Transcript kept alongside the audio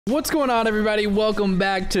What's going on, everybody? Welcome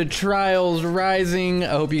back to Trials Rising.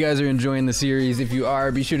 I hope you guys are enjoying the series. If you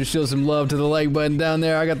are, be sure to show some love to the like button down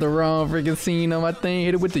there. I got the wrong freaking scene on my thing.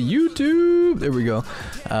 Hit it with the YouTube. There we go.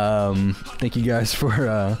 Thank you guys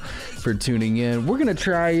for tuning in. We're gonna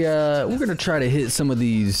try to hit some of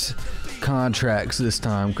these contracts this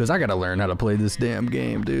time because I gotta learn how to play this damn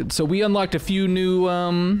game, dude. So we unlocked a few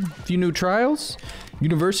new trials.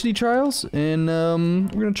 University trials, and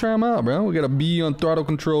we're gonna try them out, bro. We got a B on throttle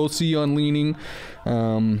control, C on leaning,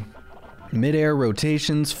 mid-air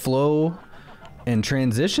rotations, flow, and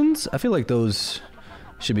transitions. I feel like those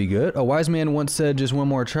should be good. A wise man once said, just one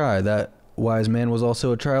more try. That wise man was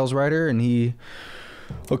also a trials rider, and he...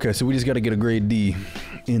 Okay, so we just gotta get a grade D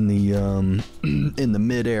in the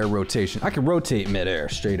mid-air rotation. I can rotate mid-air,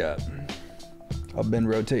 straight up. I've been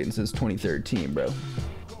rotating since 2013, bro.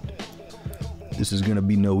 This is gonna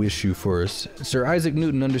be no issue for us. Sir Isaac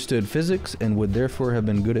Newton understood physics and would therefore have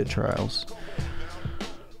been good at trials.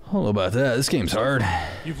 I don't know about that. This game's hard.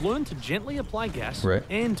 You've learned to gently apply gas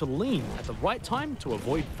and to lean at the right time to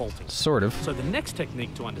avoid faulting. Sort of. So the next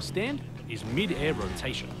technique to understand is mid-air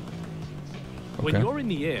rotation. When you're in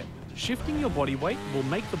the air, shifting your body weight will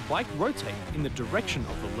make the bike rotate in the direction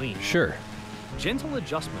of the lean. Sure. Gentle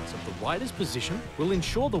adjustments of the rider's position will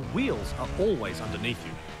ensure the wheels are always underneath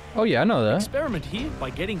you. Oh yeah, I know that. Experiment here by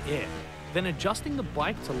getting air, then adjusting the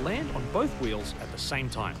bike to land on both wheels at the same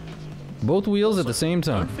time. Both wheels at the same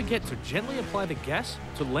time. Don't forget to gently apply the gas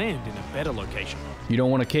to land in a better location. You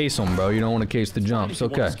don't want to case them, bro. You don't want to case the jumps.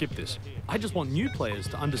 Okay. Skip this. I just want new players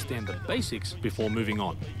to understand the basics before moving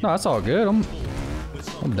on. No, that's all good.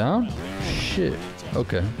 I'm down. Shit.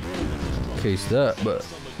 Okay. Case that, but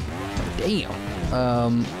damn.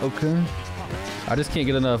 Okay. I just can't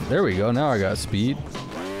get enough. There we go. Now I got speed.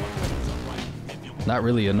 Not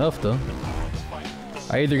really enough though.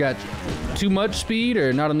 I either got too much speed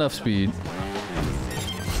or not enough speed.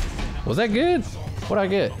 Was that good? What'd I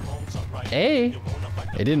get? A?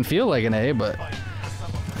 It didn't feel like an A, but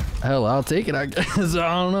hell, I'll take it, I guess.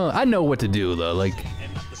 I don't know. I know what to do though. Like,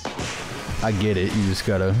 I get it. You just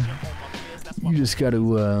gotta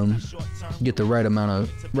get the right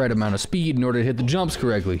amount of speed in order to hit the jumps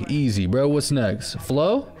correctly. Easy, bro. What's next?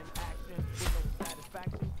 Flow?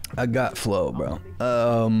 I got flow, bro.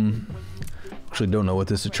 Actually don't know what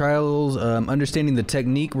this is. Trials, understanding the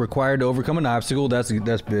technique required to overcome an obstacle. That's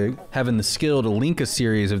big. Having the skill to link a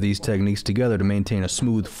series of these techniques together to maintain a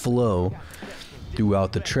smooth flow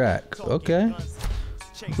throughout the track. Okay.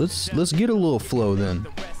 Let's get a little flow then.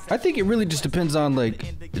 I think it really just depends on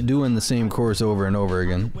like doing the same course over and over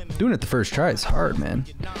again. Doing it the first try is hard, man,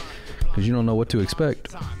 because you don't know what to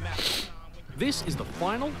expect. This is the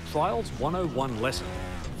final Trials 101 lesson.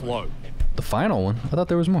 Flow. The final one? I thought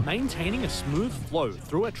there was more. Maintaining a smooth flow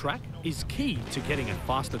through a track is key to getting a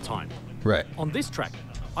faster time. Right. On this track,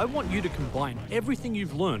 I want you to combine everything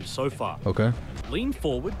you've learned so far. Okay. Lean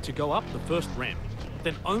forward to go up the first ramp,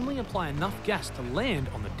 then only apply enough gas to land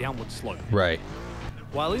on the downward slope. Right.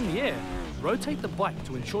 While in the air, rotate the bike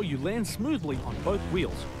to ensure you land smoothly on both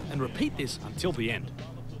wheels, and repeat this until the end.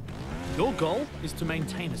 Your goal is to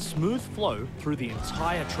maintain a smooth flow through the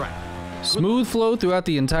entire track. Smooth flow throughout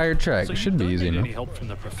the entire track. So it should be easy enough. Any help from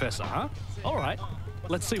the professor, huh? All right,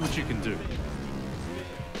 let's see what you can do.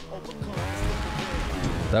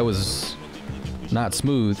 That was not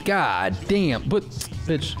smooth. God damn. But,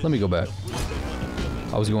 bitch, let me go back.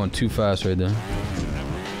 I was going too fast right there.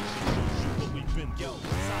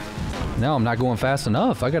 Now I'm not going fast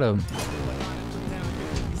enough. I gotta...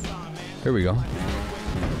 Here we go.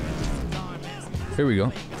 Here we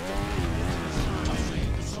go.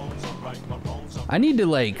 I need to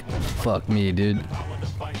like, fuck me, dude.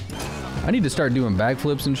 I need to start doing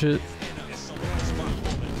backflips and shit.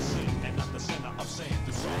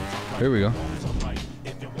 Here we go.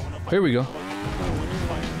 Here we go.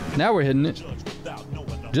 Now we're hitting it.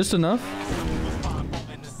 Just enough.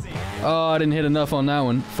 Oh, I didn't hit enough on that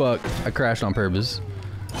one. Fuck, I crashed on purpose.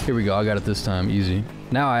 Here we go, I got it this time, easy.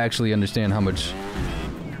 Now I actually understand how much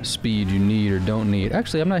speed you need or don't need.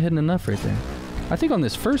 Actually, I'm not hitting enough right there. I think on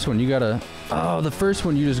this first one you gotta... Oh, the first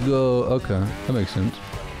one you just go... Okay, that makes sense.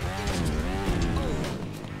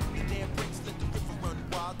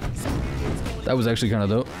 That was actually kind of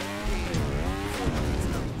dope.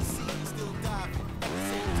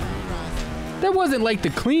 That wasn't like the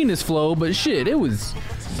cleanest flow, but shit, it was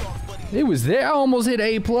there. I almost hit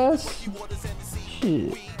A+.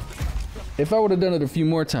 Shit. If I would have done it a few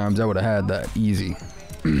more times, I would have had that easy.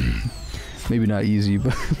 Maybe not easy,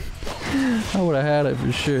 but I would have had it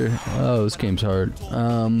for sure. Oh, this game's hard.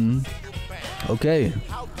 Okay.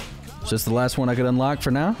 It's just the last one I could unlock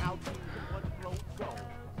for now.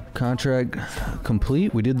 Contract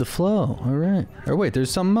complete. We did the flow. All right. Or wait,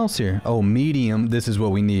 there's something else here. Oh, medium. This is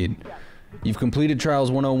what we need. You've completed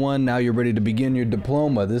Trials 101. Now you're ready to begin your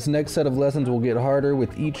diploma. This next set of lessons will get harder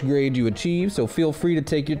with each grade you achieve, so feel free to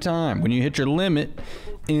take your time. When you hit your limit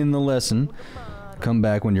in the lesson, come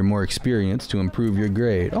back when you're more experienced to improve your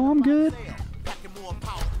grade. Oh, I'm good.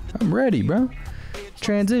 I'm ready, bro.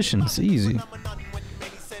 Transitions, easy.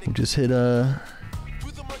 We'll just hit a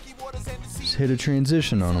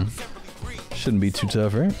transition on them. Shouldn't be too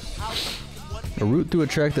tough, right? A route through a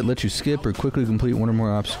track that lets you skip or quickly complete one or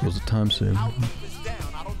more obstacles. A time save.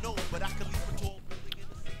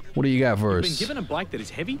 What do you got for us? You've been given a bike that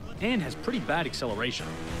is heavy and has pretty bad acceleration,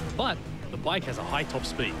 but the bike has a high top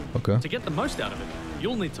speed. Okay. To get the most out of it,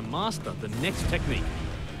 you'll need to master the next technique: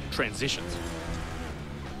 transitions.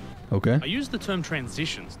 Okay. I use the term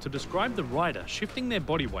transitions to describe the rider shifting their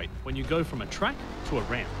body weight when you go from a track to a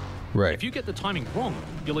ramp. Right. If you get the timing wrong,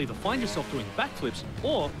 you'll either find yourself doing backflips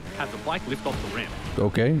or have the bike lift off the ramp.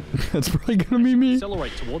 Okay. That's probably gonna be me.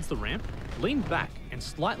 Accelerate towards the ramp, lean back, and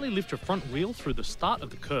slightly lift your front wheel through the start of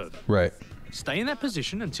the curve. Right. Stay in that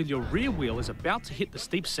position until your rear wheel is about to hit the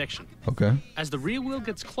steep section. Okay. As the rear wheel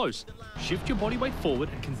gets close, shift your body weight forward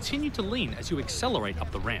and continue to lean as you accelerate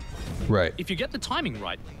up the ramp. Right. If you get the timing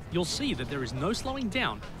right, you'll see that there is no slowing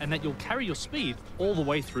down and that you'll carry your speed all the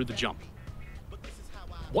way through the jump.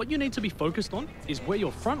 What you need to be focused on is where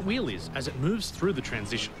your front wheel is as it moves through the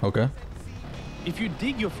transition. Okay. If you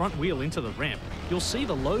dig your front wheel into the ramp, you'll see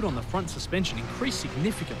the load on the front suspension increase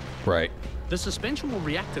significantly. Right. The suspension will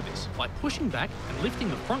react to this by pushing back and lifting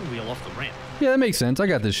the front wheel off the ramp. Yeah, that makes sense. I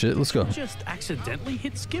got this shit. Let's go. Just accidentally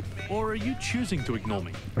hit skip, or are you choosing to ignore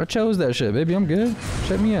me? I chose that shit, baby. I'm good.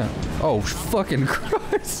 Check me out. Oh, fucking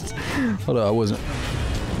Christ. Hold on, I wasn't.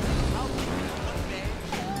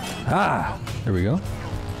 Ah, there we go.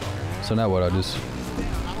 So now what? I just...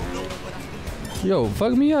 Yo,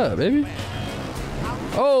 fuck me up, baby.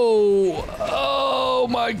 Oh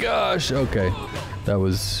my gosh. Okay. That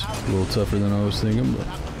was a little tougher than I was thinking, but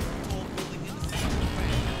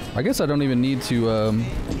I guess I don't even need to,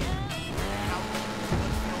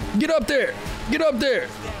 Get up there! Get up there!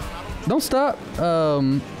 Don't stop. How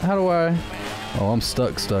do I... Oh, I'm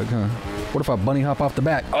stuck, huh? What if I bunny hop off the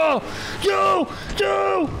back? Oh! Yo!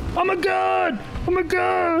 Oh my god! Oh my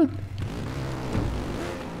god!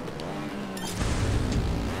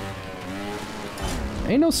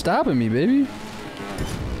 Ain't no stopping me, baby.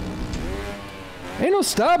 Ain't no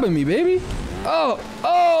stopping me, baby. Oh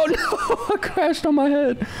no! I crashed on my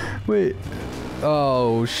head. Wait.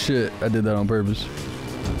 Oh shit! I did that on purpose.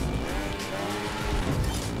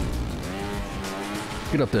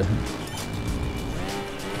 Get up there.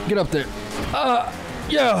 Get up there.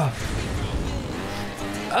 Yeah.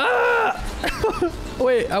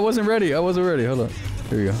 Wait, I wasn't ready. Hold on.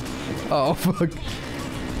 Here we go. Oh fuck.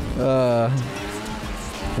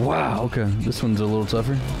 Wow. Okay, this one's a little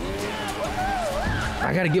tougher.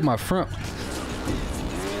 I gotta get my front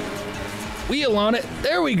wheel on it.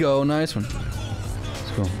 There we go. Nice one.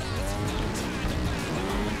 Let's go.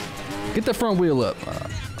 Get the front wheel up.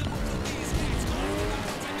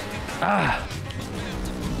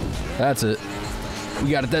 That's it. We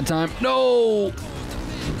got it that time. No.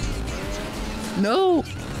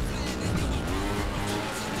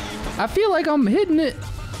 I feel like I'm hitting it.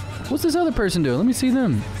 What's this other person doing? Let me see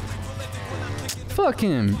them. Fuck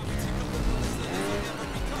him.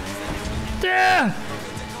 Yeah!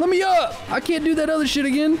 Let me up! I can't do that other shit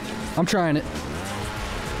again. I'm trying it.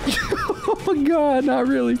 Oh my god, not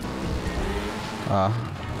really.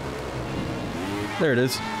 There it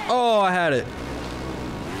is. Oh, I had it.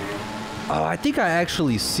 Oh, I think I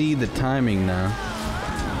actually see the timing now.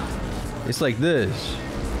 It's like this.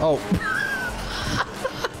 Oh.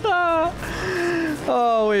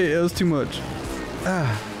 Oh, wait, it was too much.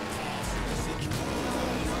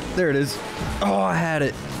 There it is. Oh, I had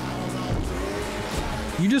it.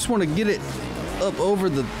 You just want to get it up over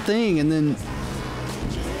the thing and then...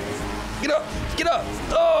 Get up! Get up!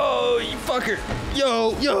 Oh, you fucker!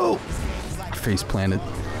 Yo! Face planted.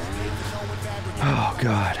 Oh,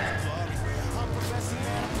 God.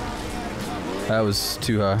 That was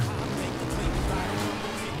too high.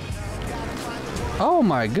 Oh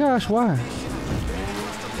my gosh, why?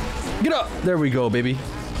 Get up! There we go, baby.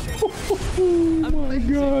 Oh my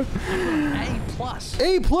god.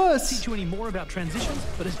 A+. Won't teach you any more about transitions,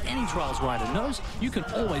 but as any trials rider knows, you can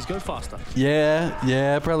always go faster. Yeah,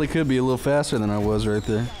 I probably could be a little faster than I was right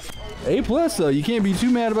there. A+ though, you can't be too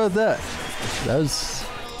mad about that.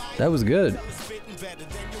 That was good.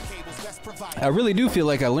 I really do feel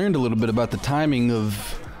like I learned a little bit about the timing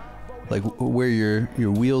of like where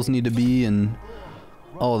your wheels need to be and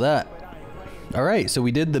all that. All right, so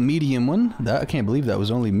we did the medium one. I can't believe that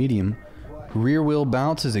was only medium. Rear wheel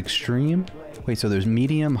bounce is extreme. Wait, so there's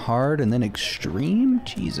medium, hard, and then extreme?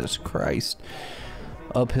 Jesus Christ.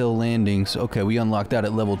 Uphill landings. Okay, we unlocked that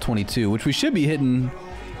at level 22, which we should be hitting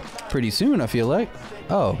pretty soon, I feel like.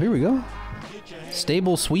 Oh, here we go.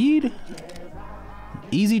 Stable Swede.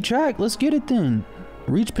 Easy track. Let's get it then.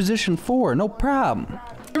 Reach position 4. No problem.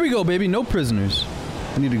 Here we go, baby. No prisoners.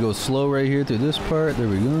 I need to go slow right here through this part. There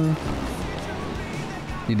we go.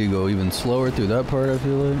 Need to go even slower through that part, I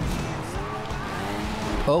feel like.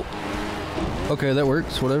 Oh. Okay, that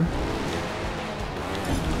works. Whatever.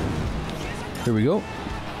 Here we go.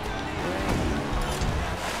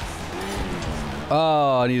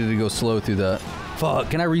 Oh, I needed to go slow through that. Fuck.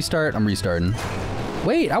 Can I restart? I'm restarting.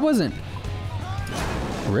 Wait, I wasn't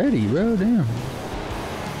ready, bro. Damn.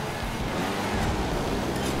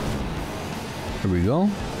 Here we go.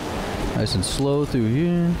 Nice and slow through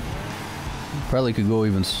here. Probably could go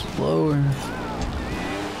even slower.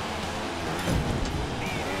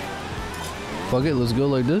 Fuck it, let's go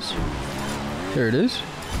like this. There it is.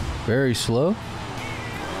 Very slow.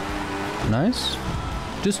 Nice.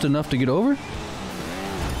 Just enough to get over.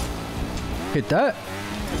 Hit that.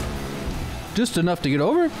 Just enough to get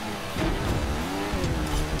over.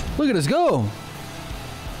 Look at us go.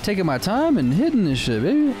 Taking my time and hitting this shit,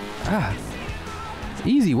 baby. Ah.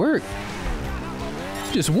 Easy work.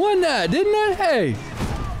 Just won that, didn't I? Hey.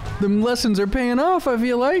 Them lessons are paying off, I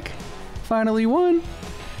feel like. Finally won.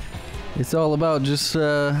 It's all about just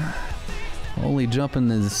only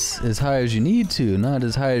jumping as high as you need to, not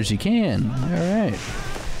as high as you can. Alright.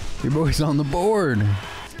 Your boy's on the board.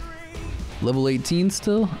 Level 18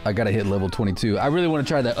 still? I gotta hit level 22. I really want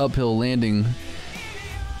to try that uphill landing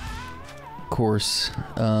course.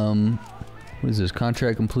 What is this?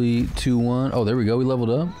 Contract complete. 2-1. Oh, there we go. We leveled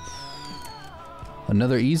up.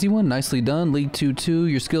 Another easy one. Nicely done. League 2-2.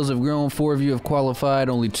 Your skills have grown. 4 of you have qualified.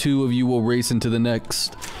 Only 2 of you will race into the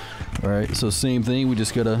next. Alright, so same thing. We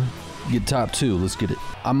just gotta get top 2. Let's get it.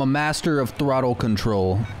 I'm a master of throttle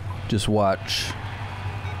control. Just watch.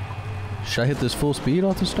 Should I hit this full speed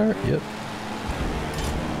off the start? Yep.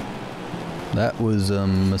 That was a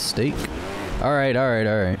mistake. Alright, alright,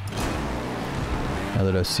 alright. Now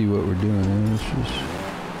that I see what we're doing, let's just...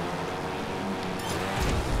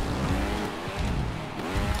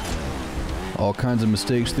 all kinds of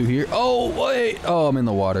mistakes through here. Oh, wait! Oh, I'm in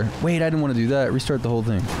the water. Wait, I didn't want to do that. Restart the whole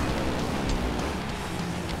thing.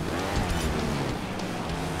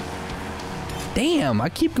 Damn, I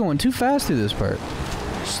keep going too fast through this part.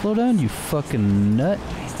 Slow down, you fucking nut.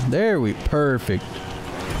 There we... perfect.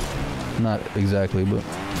 Not exactly, but...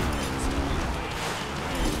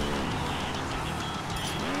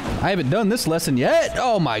 I haven't done this lesson yet.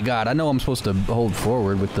 Oh my god, I know I'm supposed to hold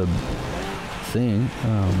forward with the thing.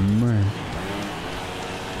 Oh man.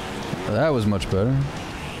 That was much better.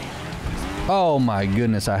 Oh my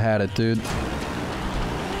goodness, I had it, dude.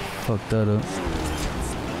 Fucked that up.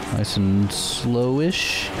 Nice and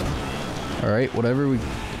slowish. Alright, whatever, we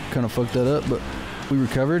kind of fucked that up, but we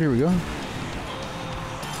recovered. Here we go.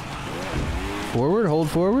 Forward,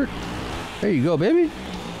 hold forward. There you go, baby.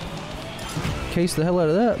 Case the hell out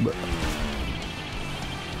of that, but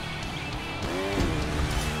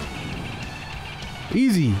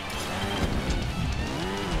easy.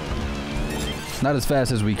 Not as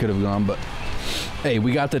fast as we could have gone, but hey,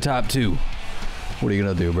 we got the top 2. What are you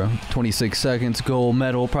gonna do, bro? 26 seconds, gold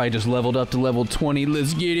medal. Probably just leveled up to level 20.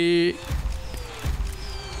 Let's get it.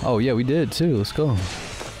 Oh yeah, we did too. Let's go.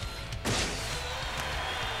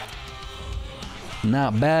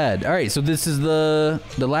 Not bad. All right, so this is the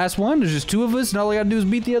last one. There's just 2 of us, and all I gotta do is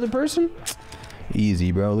beat the other person.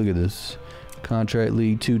 Easy, bro. Look at this. Contract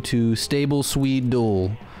League 2-2. Stable Swede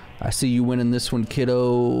duel. I see you winning this one,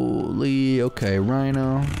 kiddo. Lee. Okay,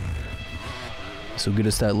 Rhino. So get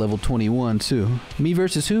us that level 21 too. Me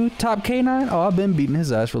versus who? Top K9? Oh, I've been beating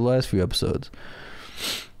his ass for the last few episodes.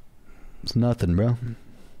 It's nothing, bro.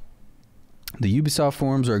 The Ubisoft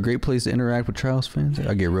forums are a great place to interact with Trials fans.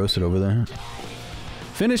 I get roasted over there.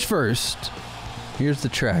 Finish first. Here's the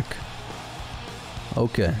track.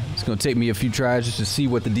 Okay, it's gonna take me a few tries just to see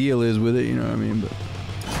what the deal is with it, you know what I mean? But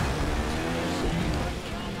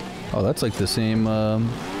oh, that's like the same.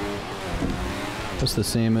 That's the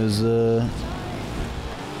same as the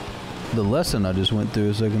lesson I just went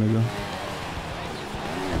through a second ago.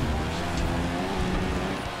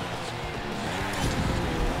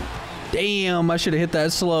 Damn, I should have hit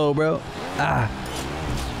that slow, bro. Ah.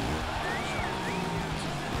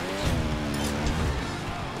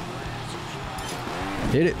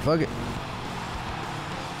 Hit it, fuck it.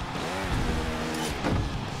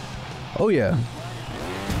 Oh yeah.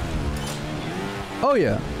 Oh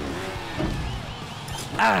yeah.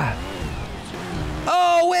 Ah.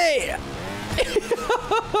 Oh wait.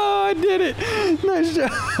 I did it. Nice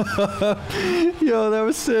job. Yo, that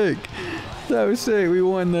was sick. That was sick. We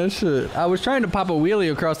won that shit. I was trying to pop a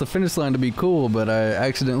wheelie across the finish line to be cool, but I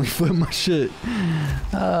accidentally flipped my shit.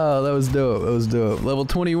 Oh, that was dope. That was dope. Level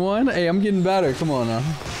 21. Hey, I'm getting better. Come on now.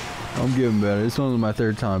 I'm getting better. This one was my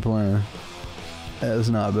third time playing. That's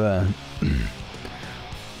not bad.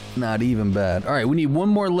 Not even bad. All right, we need one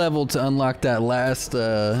more level to unlock that last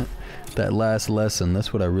lesson.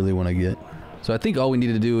 That's what I really want to get. So I think all we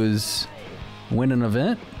need to do is win an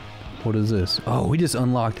event. What is this? Oh, we just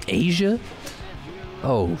unlocked Asia?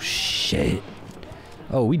 Oh, shit.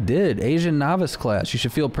 Oh, we did. Asian Novice Class. You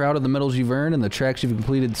should feel proud of the medals you've earned and the tracks you've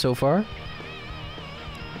completed so far.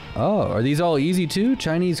 Oh, are these all easy too?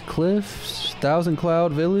 Chinese Cliffs, Thousand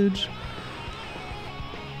Cloud Village,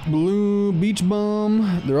 Blue Beach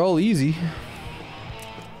Bum. They're all easy.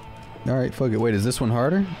 Alright, fuck it. Wait, is this one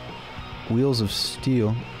harder? Wheels of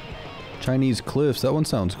Steel. Chinese Cliffs. That one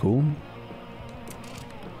sounds cool.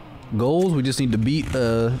 Goals, we just need to beat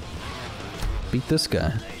this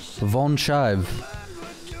guy. Von Shive.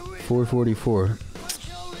 444.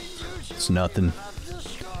 It's nothing.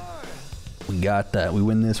 We got that. We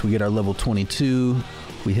win this, we get our level 22.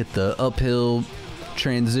 We hit the uphill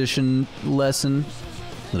transition lesson.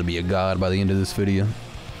 It'll be a god by the end of this video.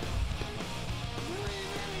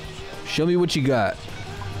 Show me what you got.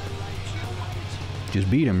 Just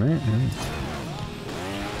beat him, right?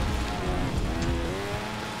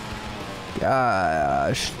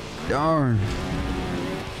 Gosh darn.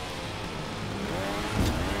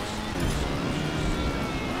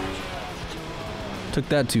 Took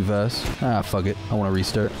that too fast. Ah, fuck it. I want to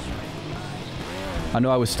restart. I know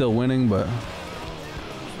I was still winning, but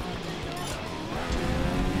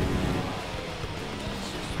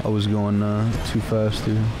I was going too fast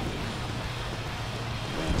here.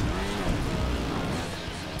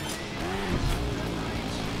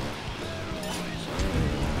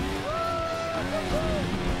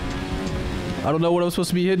 I don't know what I'm supposed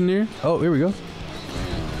to be hitting here. Oh, here we go.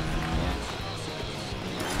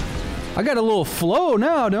 I got a little flow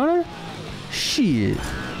now, don't I? Shit.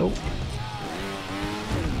 Oh.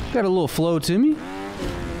 Got a little flow to me.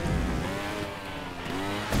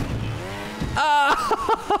 Ah!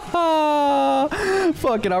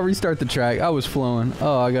 Fuck it, I'll restart the track. I was flowing.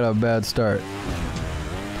 Oh, I got a bad start.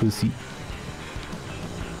 Pussy.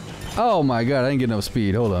 Oh my god, I didn't get no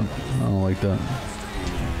speed. Hold on. I don't like that.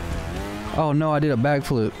 Oh no, I did a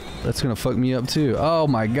backflip. That's gonna fuck me up too. Oh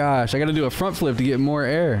my gosh, I gotta do a front flip to get more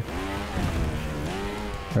air.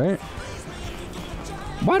 Right?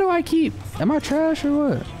 Why do I keep... Am I trash or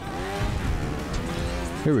what?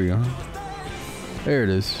 Here we go. There it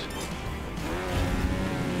is.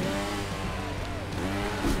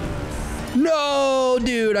 No,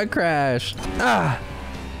 dude, I crashed. Ah.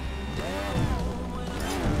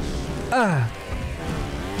 Ah.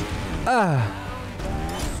 Ah.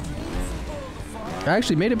 I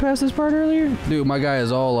actually made it past this part earlier? Dude, my guy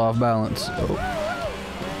is all off balance. Oh.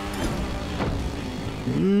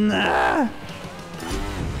 Nah.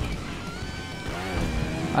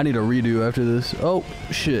 I need a redo after this. Oh,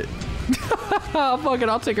 shit. Fuck it,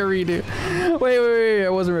 I'll take a redo. Wait. I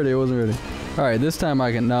wasn't ready. Alright, this time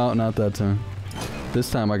I can... No, not that time.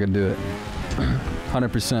 This time I can do it.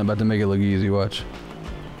 100% about to make it look easy, watch.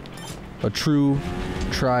 A true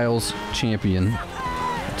Trials champion.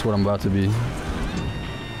 That's what I'm about to be.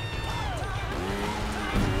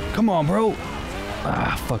 Come on, bro.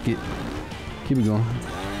 Ah, fuck it. Keep it going.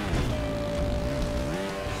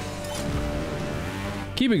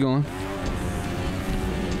 Keep it going.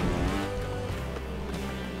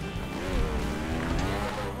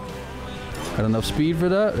 Got enough speed for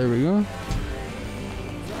that. There we go.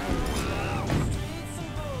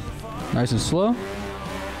 Nice and slow.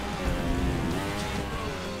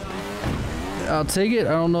 I'll take it.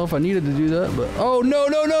 I don't know if I needed to do that, but... Oh, no.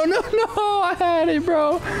 I had it,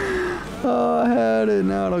 bro. Oh, I had it.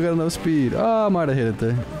 Now I don't got enough speed. Oh, I might have hit it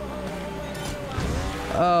there.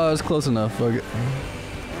 Oh, it's close enough. Fuck it.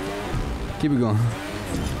 Keep it going.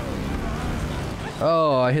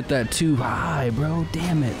 Oh, I hit that too high, bro.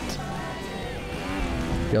 Damn it.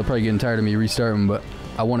 Y'all probably getting tired of me restarting, but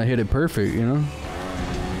I want to hit it perfect, you know?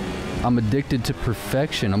 I'm addicted to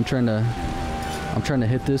perfection. I'm trying to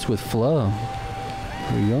hit this with flow.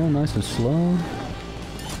 There we go, nice and slow.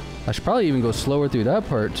 I should probably even go slower through that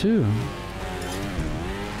part too.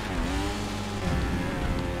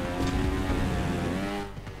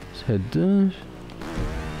 Let's head this.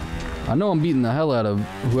 I know I'm beating the hell out of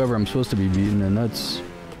whoever I'm supposed to be beating, and that's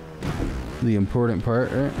the important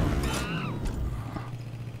part, right?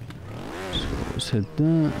 Just hit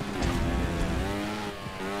that.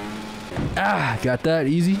 Ah, got that.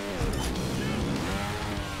 Easy.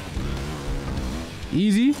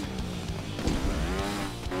 Easy.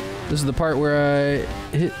 This is the part where I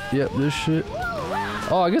hit, yep, this shit.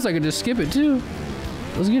 Oh, I guess I could just skip it too.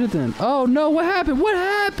 Let's get it then. Oh no, what happened? What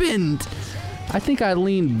happened? I think I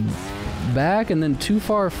leaned back and then too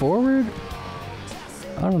far forward.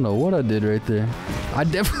 I don't know what I did right there. I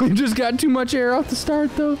definitely just got too much air off the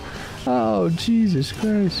start though. Oh, Jesus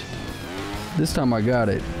Christ. This time I got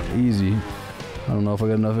it. Easy. I don't know if I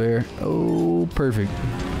got enough air. Oh, perfect.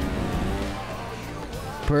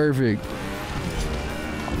 Perfect.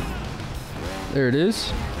 There it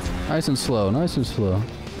is. Nice and slow, nice and slow.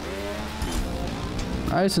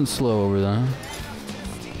 Nice and slow over there.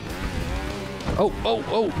 Oh, oh,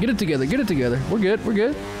 oh, get it together, get it together. We're good, we're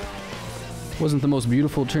good. Wasn't the most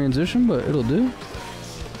beautiful transition, but it'll do.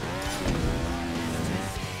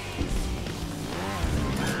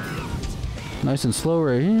 Nice and slow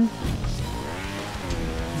right here.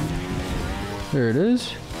 There it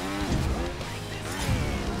is.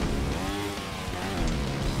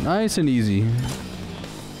 Nice and easy.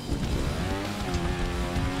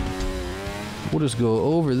 We'll just go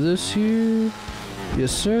over this here.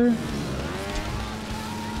 Yes, sir.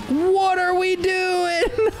 What are we doing?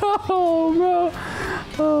 Oh, bro.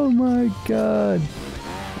 Oh, my God.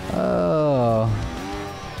 Oh.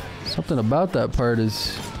 Something about that part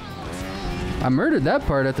is... I murdered that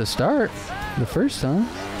part at the start. The first time.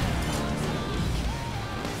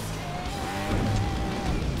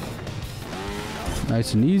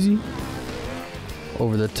 Nice and easy.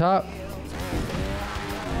 Over the top.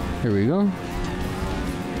 Here we go.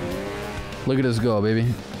 Look at us go, baby.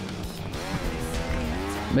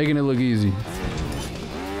 Making it look easy.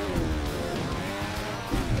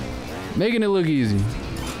 Making it look easy.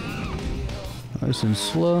 Nice and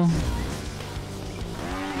slow.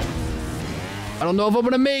 I don't know if I'm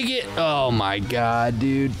gonna make it. Oh my God,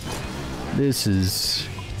 dude. This is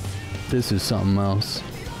something else.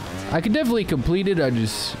 I could definitely complete it. I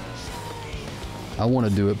want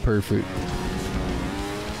to do it perfect.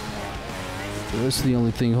 That's the only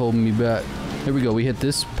thing holding me back. Here we go. We hit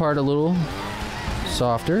this part a little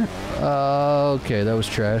softer. Okay, that was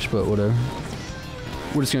trash, but whatever.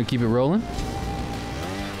 We're just gonna keep it rolling.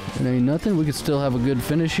 It ain't nothing. We could still have a good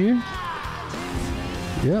finish here.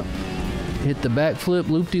 Yep. Hit the backflip,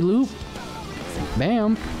 loop-de-loop.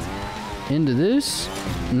 Bam. Into this.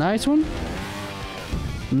 Nice one.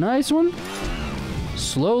 Nice one.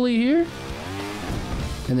 Slowly here.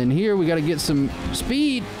 And then here we got to get some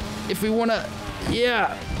speed if we want to.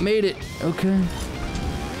 Yeah, made it. Okay.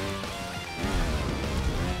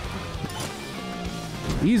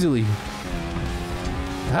 Easily.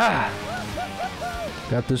 Ah.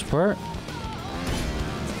 Got this part.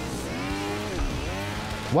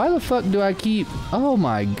 Why the fuck do I keep... Oh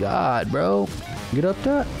my God, bro. Get up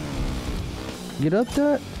that. Get up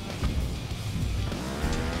that.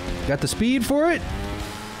 Got the speed for it.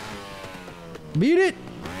 Beat it.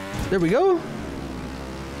 There we go.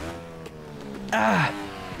 Ah.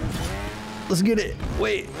 Let's get it.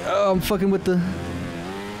 Wait. Oh, I'm fucking with the...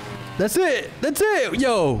 That's it. That's it.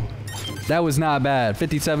 Yo. That was not bad.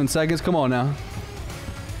 57 seconds. Come on now.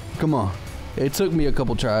 Come on. It took me a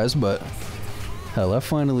couple tries, but... Hell, I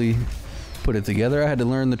finally put it together. I had to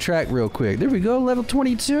learn the track real quick. There we go. Level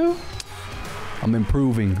 22. I'm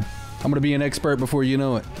improving. I'm going to be an expert before you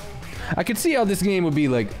know it. I could see how this game would be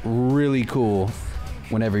like really cool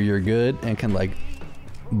whenever you're good and can like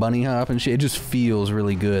bunny hop and shit. It just feels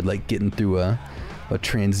really good, like getting through a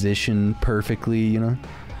transition perfectly, you know?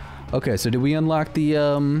 Okay, so did we unlock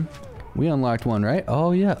the, we unlocked one, right?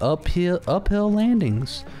 Oh yeah, uphill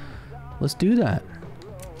landings. Let's do that.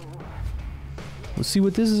 Let's see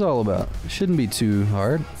what this is all about. Shouldn't be too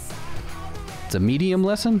hard. It's a medium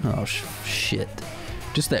lesson? Oh shit.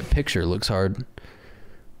 Just that picture looks hard.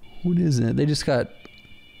 What is it? They just got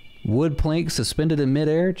wood planks suspended in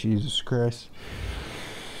midair? Jesus Christ.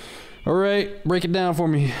 Alright, break it down for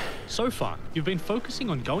me. So far, you've been focusing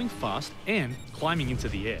on going fast and climbing into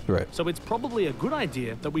the air. Right. So it's probably a good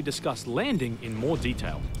idea that we discuss landing in more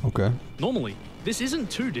detail. Okay. Normally, this isn't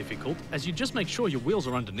too difficult as you just make sure your wheels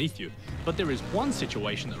are underneath you. But there is one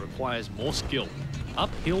situation that requires more skill.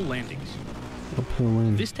 Uphill landings.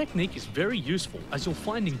 This technique is very useful as you'll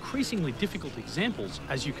find increasingly difficult examples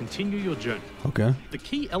as you continue your journey. Okay. The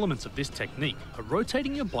key elements of this technique are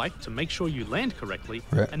rotating your bike to make sure you land correctly,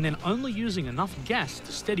 right, and then only using enough gas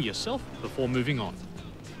to steady yourself before moving on.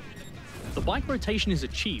 The bike rotation is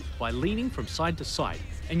achieved by leaning from side to side,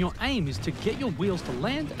 and your aim is to get your wheels to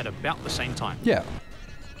land at about the same time. Yeah.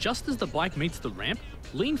 Just as the bike meets the ramp,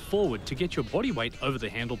 lean forward to get your body weight over the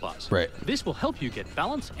handlebars. Right. This will help you get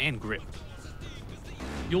balance and grip.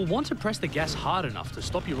 You'll want to press the gas hard enough to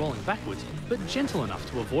stop you rolling backwards, but gentle enough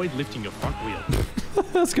to avoid lifting your front wheel.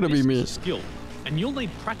 That's gonna be me. This is a skill, and you'll need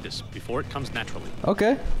practice before it comes naturally.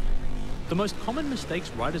 Okay. The most common mistakes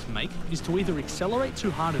riders make is to either accelerate too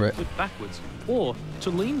hard and flip backwards, or to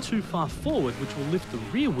lean too far forward, which will lift the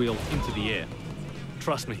rear wheel into the air.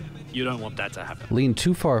 Trust me, you don't want that to happen. Lean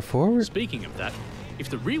too far forward? Speaking of that, if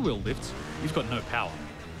the rear wheel lifts, you've got no power.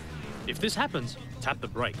 If this happens, tap the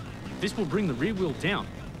brake. This will bring the rear wheel down,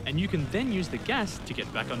 and you can then use the gas to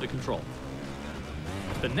get back under control.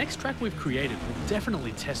 The next track we've created will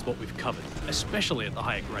definitely test what we've covered, especially at the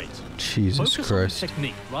higher grades. Jesus Focus Christ. on the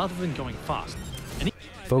technique rather than going fast. And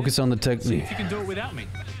Focus on the see technique. if you can do it without me.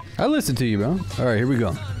 I listen to you, bro. All right, here we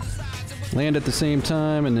go. Land at the same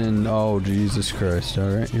time, and then, oh, Jesus Christ. All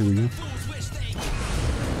right, here we go.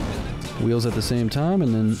 Wheels at the same time,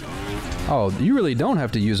 and then, oh, you really don't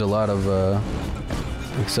have to use a lot of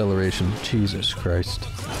acceleration. Jesus Christ.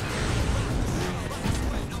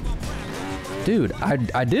 Dude,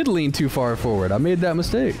 I did lean too far forward. I made that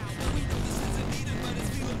mistake.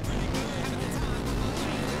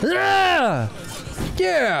 Yeah!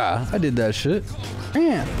 Yeah! I did that shit.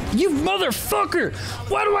 Man, you motherfucker!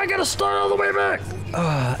 Why do I gotta start all the way back?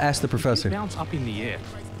 Ask the professor. Bounce up in the air.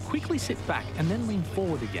 Quickly sit back and then lean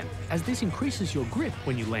forward again, as this increases your grip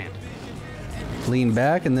when you land. Lean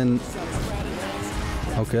back and then...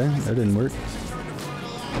 Okay, that didn't work.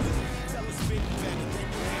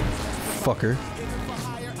 Fucker.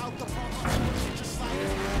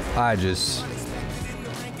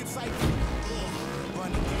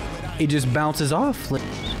 It just bounces off.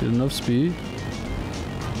 Just get enough speed.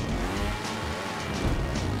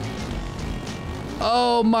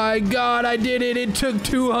 Oh my god, I did it. It took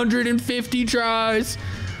 250 tries.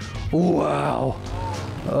 Wow.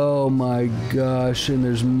 Oh my gosh, and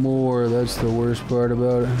there's more. That's the worst part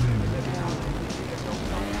about it.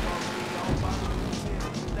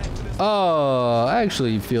 Oh, I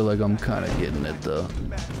actually feel like I'm kind of getting it though.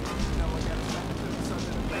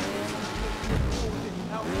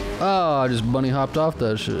 Oh, I just bunny hopped off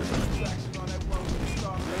that shit.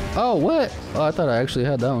 Oh, what? Oh, I thought I actually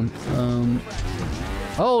had that one.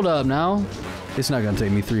 Hold up now. It's not gonna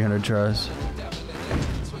take me 300 tries.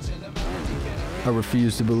 I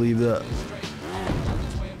refuse to believe that.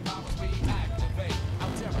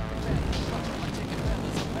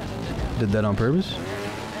 Did that on purpose?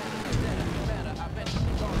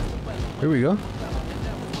 Here we go.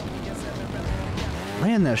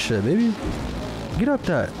 Land that shit, baby. Get up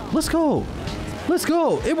that. Let's go. Let's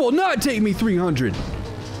go. It will not take me 300.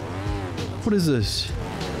 What is this?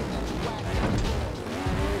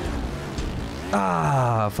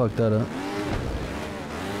 Ah, fucked that up.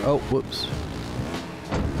 Oh, whoops.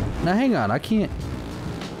 Now hang on, I can't.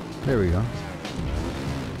 There we go.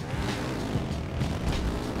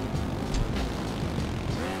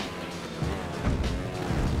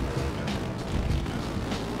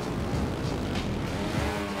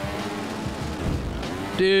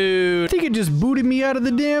 Dude, I think it just booted me out of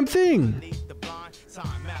the damn thing.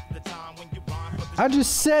 I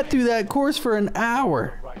just sat through that course for an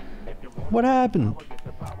hour. What happened?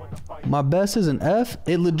 My best is an F?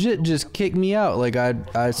 It legit just kicked me out. Like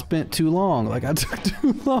I spent too long. Like I took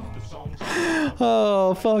too long.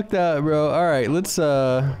 Oh, fuck that, bro. All right, let's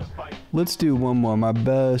do one more. My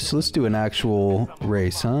best. Let's do an actual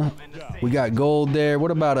race, huh? We got gold there.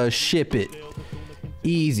 What about a ship it?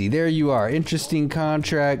 Easy. There you are. Interesting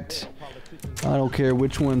contract. I don't care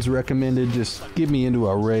which one's recommended. Just get me into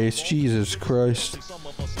a race. Jesus Christ.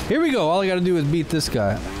 Here we go. All I gotta do is beat this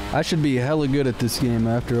guy. I should be hella good at this game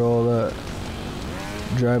after all that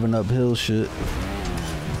driving uphill shit.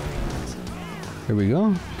 Here we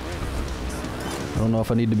go. I don't know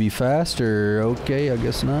if I need to be fast or okay. I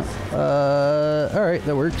guess not. All right,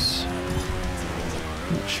 that works.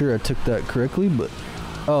 Not sure I took that correctly, but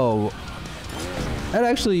oh, that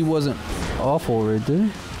actually wasn't awful right there.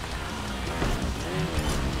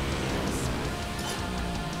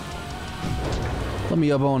 Let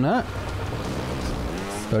me up on that.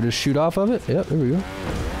 Do I just shoot off of it? Yep, there we go.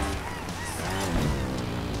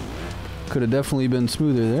 Could have definitely been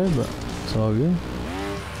smoother there, but it's all good.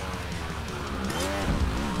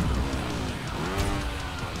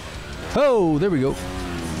 Oh, there we go.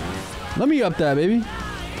 Let me up that, baby.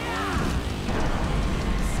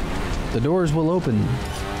 The doors will open.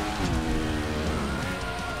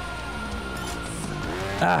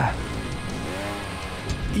 Ah.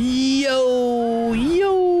 Yo,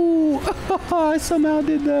 yo. I somehow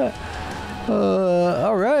did that.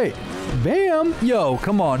 All right. Bam! Yo,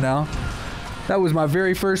 come on now. That was my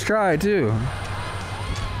very first try, too.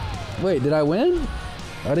 Wait, did I win?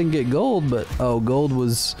 I didn't get gold, but... Oh, gold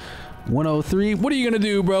was 103. What are you gonna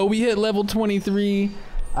do, bro? We hit level 23.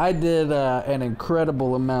 I did an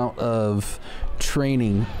incredible amount of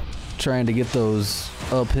training trying to get those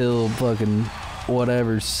uphill fucking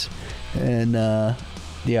whatevers. And,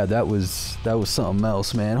 yeah, that was something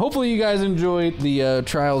else, man. Hopefully you guys enjoyed the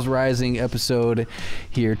Trials Rising episode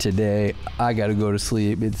here today. I gotta go to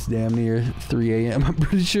sleep. It's damn near 3 a.m. I'm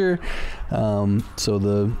pretty sure. So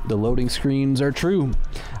the loading screens are true.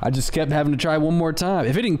 I just kept having to try one more time.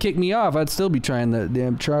 If it didn't kick me off, I'd still be trying that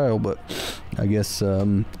damn trial, but I guess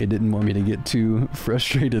it didn't want me to get too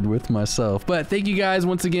frustrated with myself. But thank you guys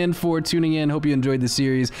once again for tuning in. Hope you enjoyed the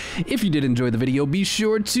series. If you did enjoy the video, be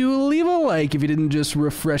sure to leave a like if you didn't just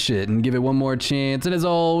refresh it and give it one more chance. And as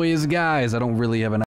always, guys, I don't really have an